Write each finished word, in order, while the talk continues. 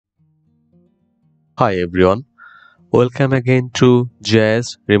Hi everyone, welcome again to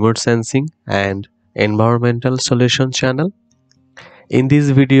GIS Remote Sensing and Environmental Solution channel. In this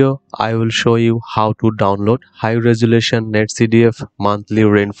video, I will show you how to download high resolution NetCDF monthly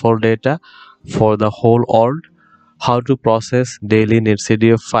rainfall data for the whole world, how to process daily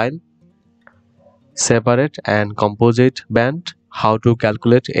NetCDF file, separate and composite band, how to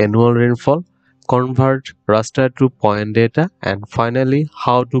calculate annual rainfall, convert raster to point data, and finally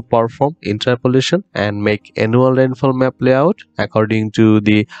how to perform interpolation and make annual rainfall map layout according to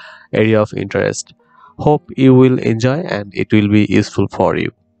the area of interest. Hope you will enjoy and it will be useful for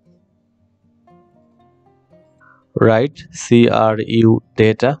you. Write CRU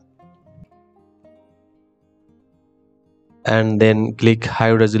data and then click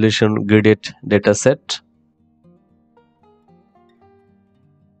high resolution gridded dataset.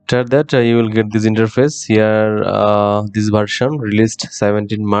 After that, you will get this interface here. This version released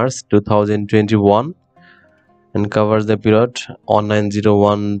 17 March 2021 and covers the period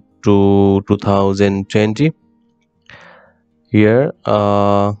 1901 to 2020. Here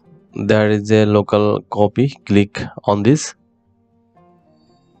there is a local copy. Click on this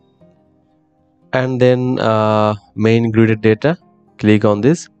and then main gridded data. Click on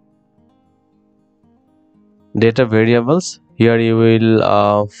this data variables. Here you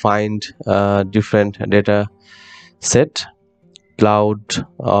will find different data set, cloud,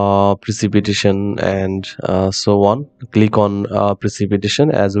 precipitation, and so on. Click on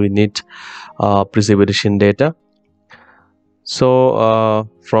precipitation as we need precipitation data. So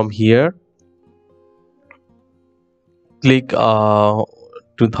from here click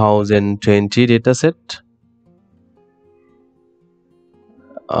 2020 dataset.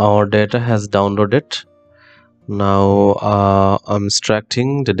 Our data has downloaded. Now I'm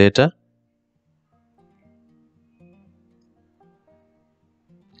extracting the data.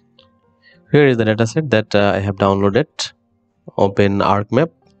 Here is the dataset that I have downloaded. Open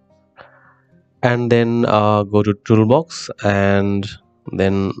ArcMap and then go to toolbox and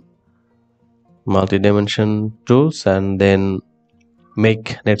then multi-dimension tools and then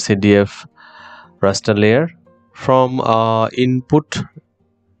make netcdf raster layer. From input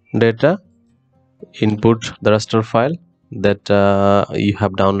data, input the raster file that you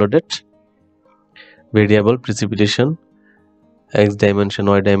have downloaded, variable precipitation, x dimension,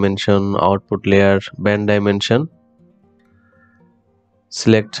 y dimension, output layer, band dimension,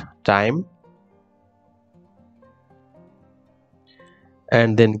 select time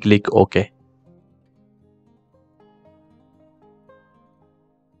and then click OK.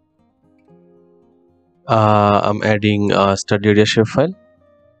 I'm adding a study area shapefile.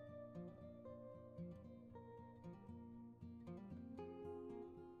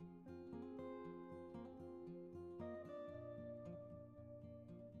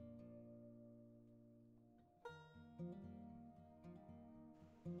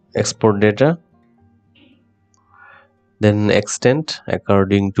 Export data, then extend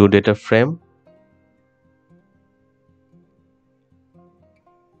according to data frame.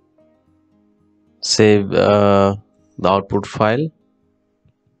 Save the output file.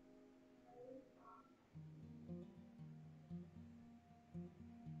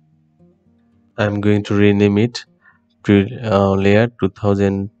 I'm going to rename it to layer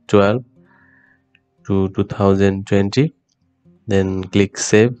 2012 to 2020. Then click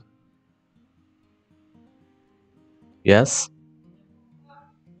save. Yes.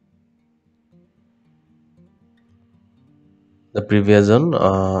 The previous one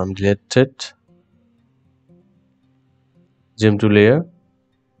deleted. Zoom to layer.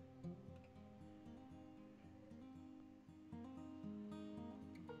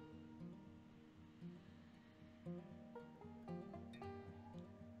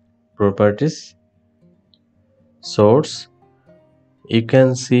 Properties. Source. You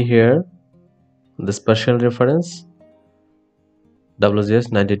can see here the special reference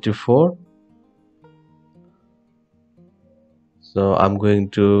WGS 984. So I'm going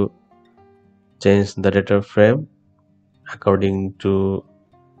to change the data frame according to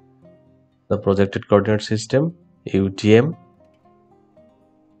the projected coordinate system UTM,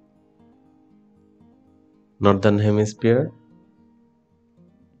 Northern Hemisphere,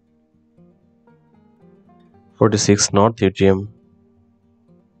 46 North UTM.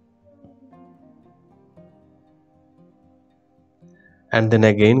 And then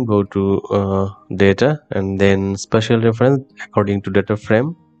again go to data and then special reference according to data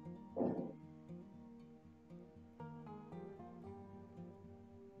frame.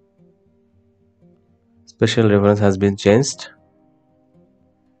 Special reference has been changed.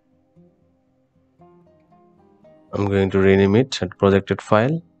 I'm going to rename it at projected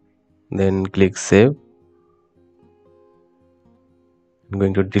file. then click save. I'm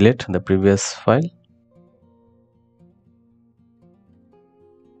going to delete the previous file.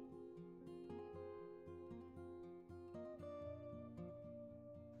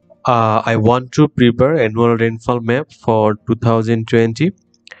 I want to prepare annual rainfall map for 2020.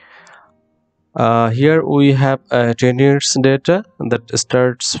 Here we have 10 years data that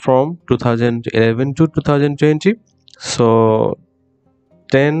starts from 2011 to 2020. So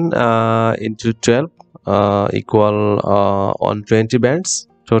 10 into 12 equal 120 bands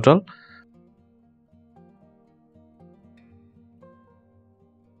total.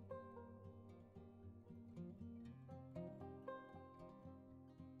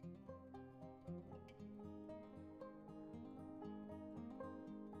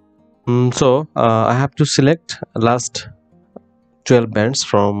 I have to select last 12 bands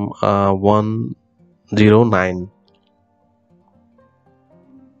from 109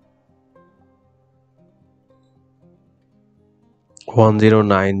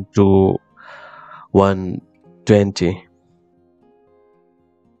 to 120.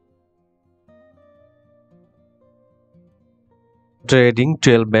 Trading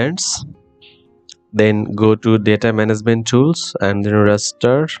 12 bands, then go to data management tools and then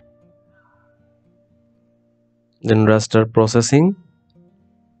raster processing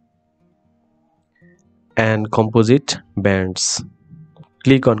and composite bands.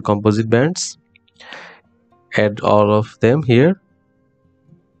 Click on composite bands, add all of them here,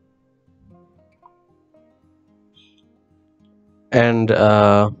 and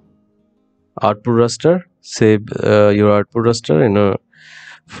output raster. Save your output raster in a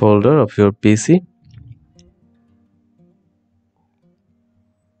folder of your PC.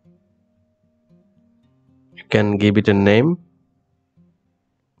 You can give it a name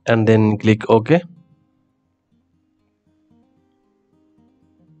and then click OK.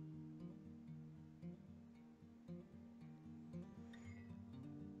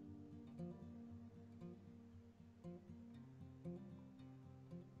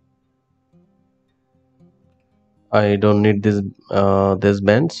 I don't need this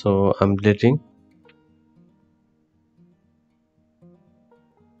band, so I'm deleting.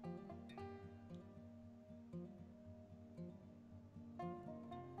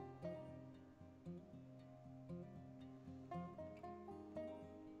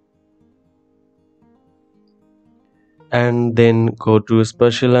 And then go to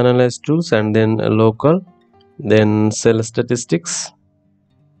spatial analyze tools and then local, then cell statistics,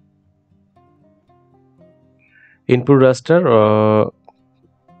 input raster,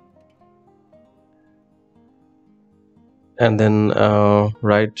 and then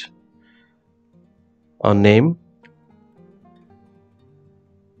write a name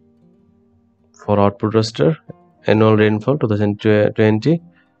for output raster, annual rainfall 2020,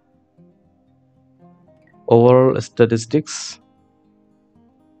 overall statistics,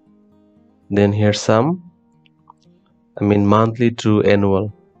 then here sum, monthly to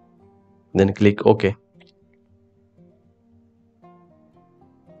annual, then click OK.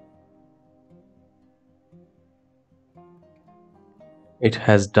 It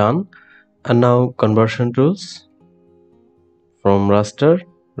has done. And now conversion tools, from raster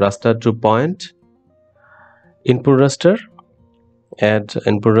to point, input raster, add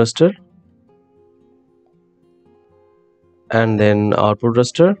input raster, and then output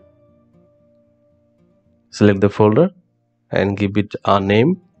raster. Select the folder and give it a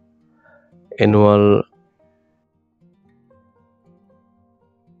name, annual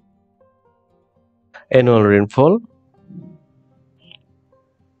rainfall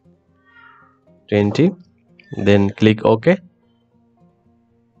 20, then click OK.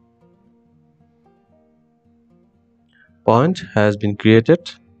 Point has been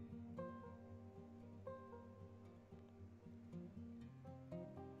created.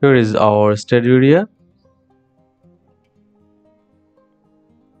 Here is our study area.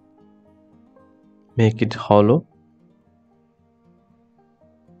 Make it hollow.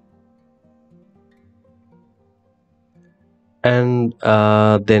 And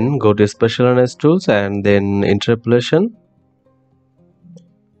then go to spatial analysis tools and then interpolation.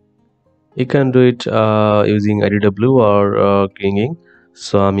 You can do it using IDW or keying.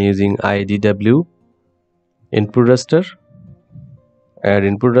 So I'm using IDW. Input raster, add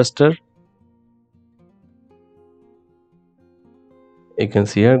input raster. You can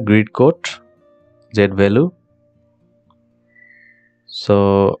see here grid code, Z value.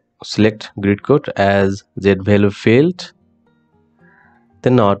 So select grid code as Z value field.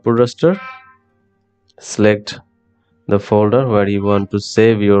 Then output raster, select the folder where you want to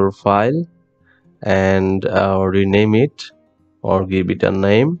save your file and rename it or give it a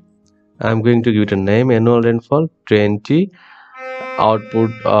name. I'm going to give it a name, annual rainfall 20.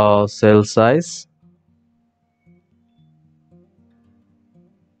 Output cell size,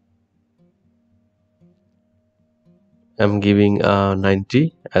 I'm giving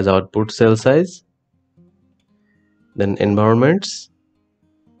 90 as output cell size. Then environments,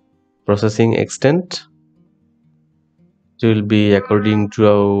 processing extent, it will be according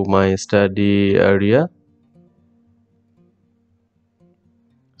to my study area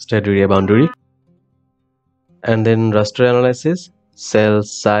boundary. And then raster analysis, cell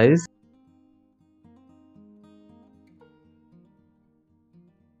size,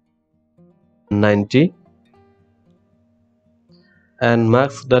 -90, and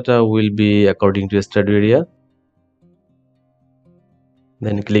max data will be according to study area.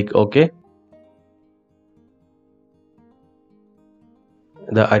 Then click OK.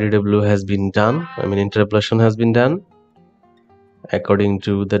 The IDW has been done, interpolation has been done according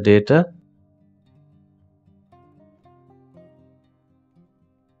to the data.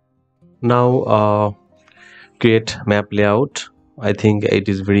 Now create map layout. I think it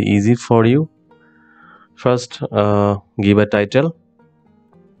is very easy for you. First give a title.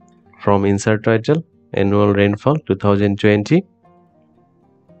 From insert title, annual rainfall 2020.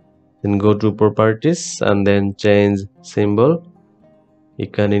 Then go to properties and then change symbol. You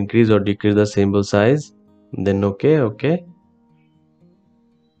can increase or decrease the symbol size. Then okay.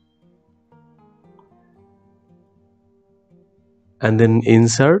 And then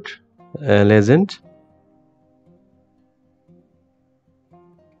insert legend,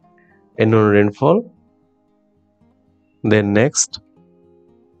 annual rainfall. Then next.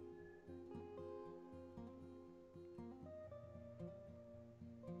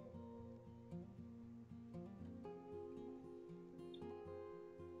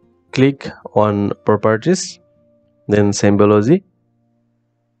 Click on properties, then symbology,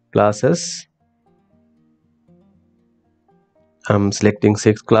 classes. I'm selecting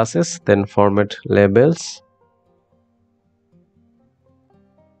 6 classes, then format labels.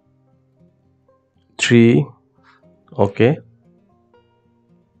 3, okay.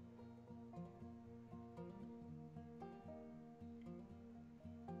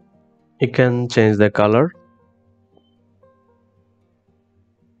 You can change the color.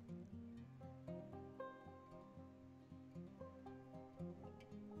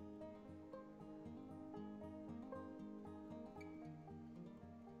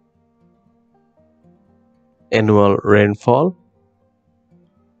 Annual rainfall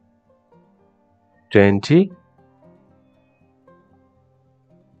 20.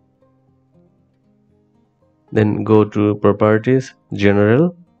 Then go to properties,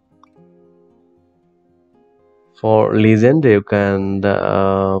 general. For legend you can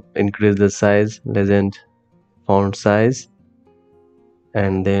increase the size, legend font size.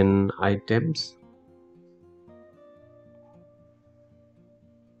 And then items,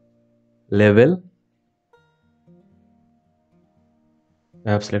 level, I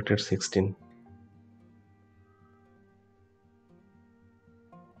have selected 16.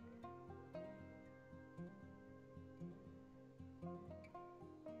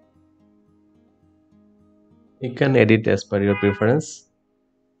 You can edit as per your preference.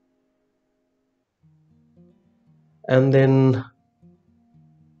 And then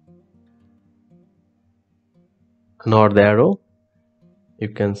north arrow you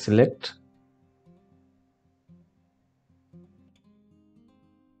can select.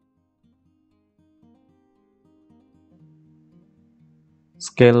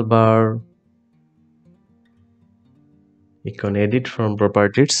 Scale bar you can edit from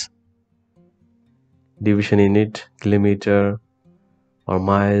properties. Division unit, kilometer or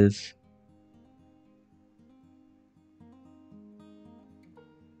miles.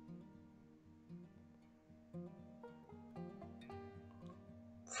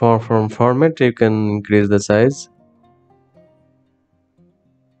 From format you can increase the size.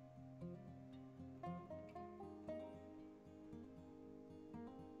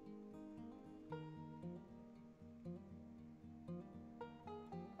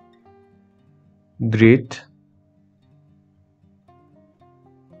 Grid,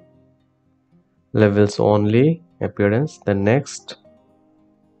 levels only, appearance. Then next,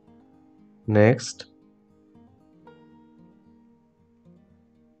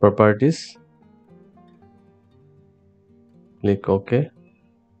 properties, click OK.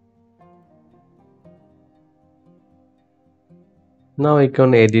 Now you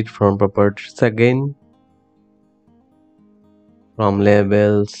can edit from properties again, from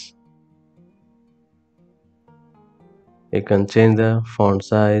labels. You can change the font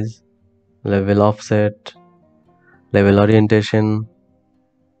size, level offset, level orientation.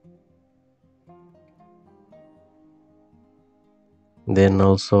 then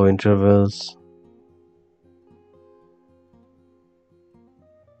also intervals,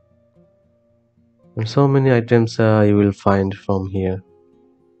 and so many items you will find from here.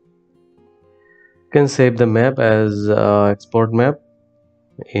 You can save the map as export map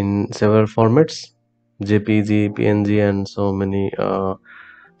in several formats, JPG, PNG, and so many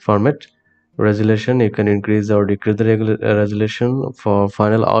format. Resolution, you can increase or decrease the resolution for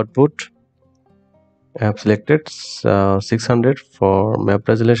final output. I have selected 600 for map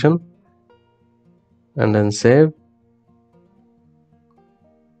resolution and then save.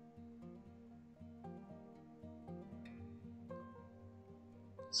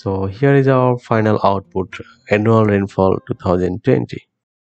 So here is our final output, annual rainfall 2020.